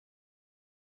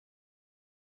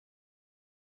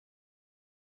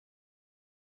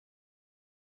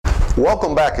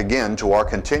Welcome back again to our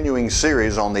continuing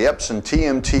series on the Epson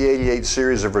TM-T88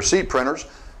 series of receipt printers.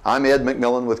 I'm Ed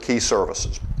McMillan with Key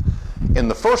Services. In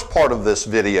the first part of this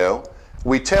video,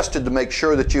 we tested to make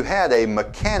sure that you had a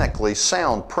mechanically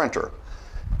sound printer.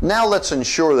 Now let's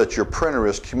ensure that your printer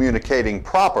is communicating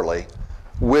properly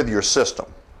with your system.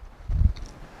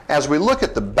 As we look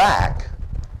at the back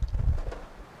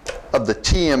of the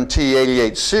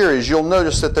TM-T88 series, you'll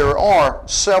notice that there are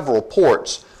several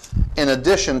ports in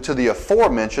addition to the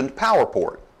aforementioned power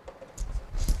port.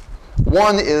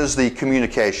 One is the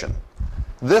communication.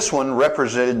 This one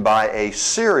represented by a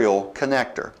serial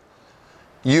connector.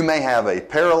 You may have a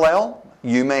parallel,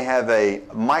 you may have a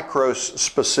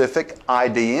micro-specific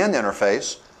IDN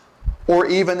interface, or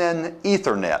even an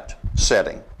Ethernet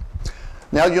setting.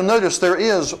 Now you'll notice there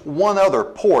is one other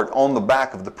port on the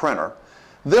back of the printer.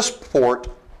 This port,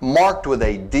 marked with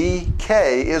a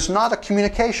DK, is not a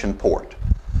communication port.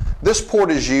 This port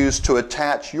is used to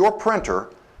attach your printer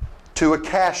to a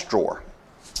cash drawer.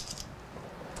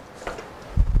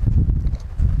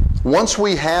 Once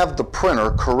we have the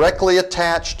printer correctly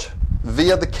attached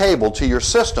via the cable to your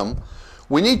system,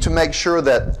 we need to make sure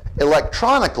that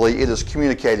electronically it is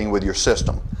communicating with your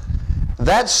system.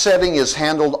 That setting is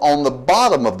handled on the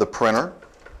bottom of the printer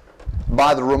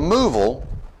by the removal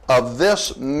of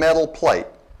this metal plate.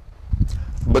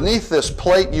 Beneath this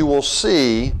plate you will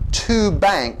see two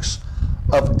banks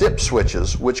of dip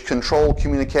switches which control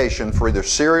communication for either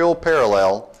serial or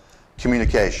parallel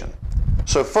communication.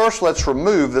 So first let's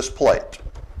remove this plate.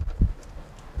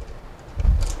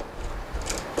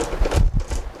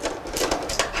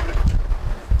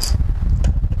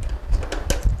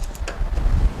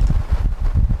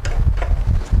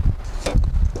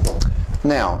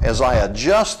 Now, as I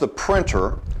adjust the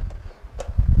printer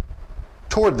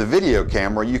toward the video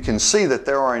camera, you can see that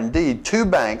there are indeed two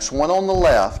banks, one on the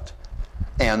left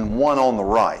and one on the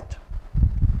right.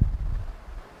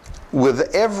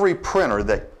 With every printer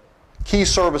that Key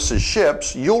Services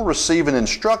ships, you'll receive an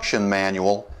instruction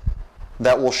manual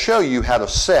that will show you how to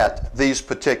set these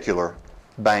particular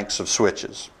banks of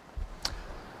switches.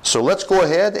 So let's go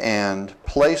ahead and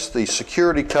place the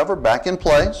security cover back in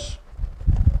place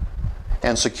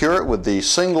and secure it with the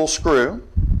single screw.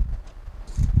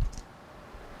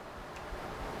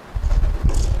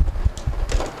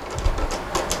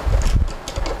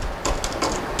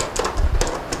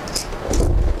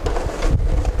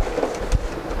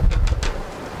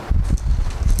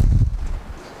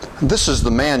 This is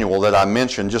the manual that I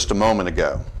mentioned just a moment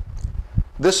ago.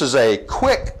 This is a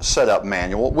quick setup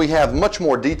manual. We have much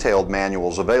more detailed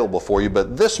manuals available for you,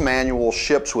 but this manual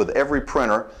ships with every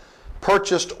printer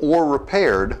purchased or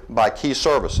repaired by Key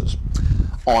Services.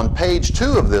 On page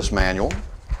 2 of this manual,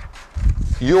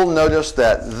 you'll notice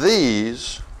that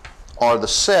these are the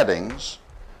settings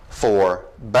for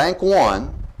Bank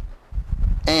 1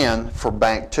 and for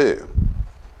Bank 2.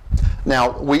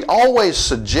 Now, we always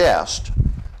suggest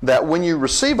that when you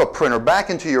receive a printer back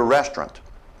into your restaurant,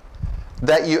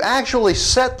 that you actually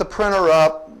set the printer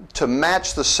up to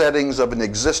match the settings of an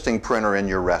existing printer in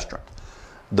your restaurant.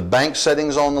 The bank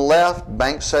settings on the left,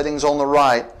 bank settings on the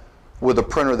right, with a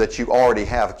printer that you already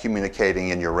have communicating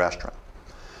in your restaurant.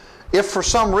 If for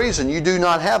some reason you do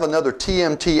not have another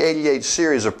TM-T88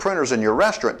 series of printers in your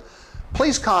restaurant,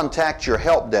 please contact your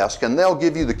help desk and they'll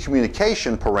give you the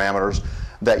communication parameters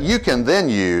that you can then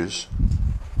use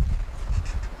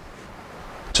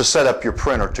to set up your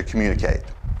printer to communicate.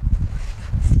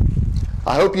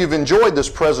 I hope you've enjoyed this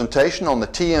presentation on the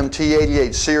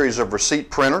TM-T88 series of receipt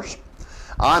printers.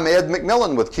 I'm Ed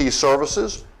McMillan with Key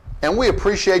Services, and we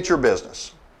appreciate your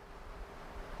business.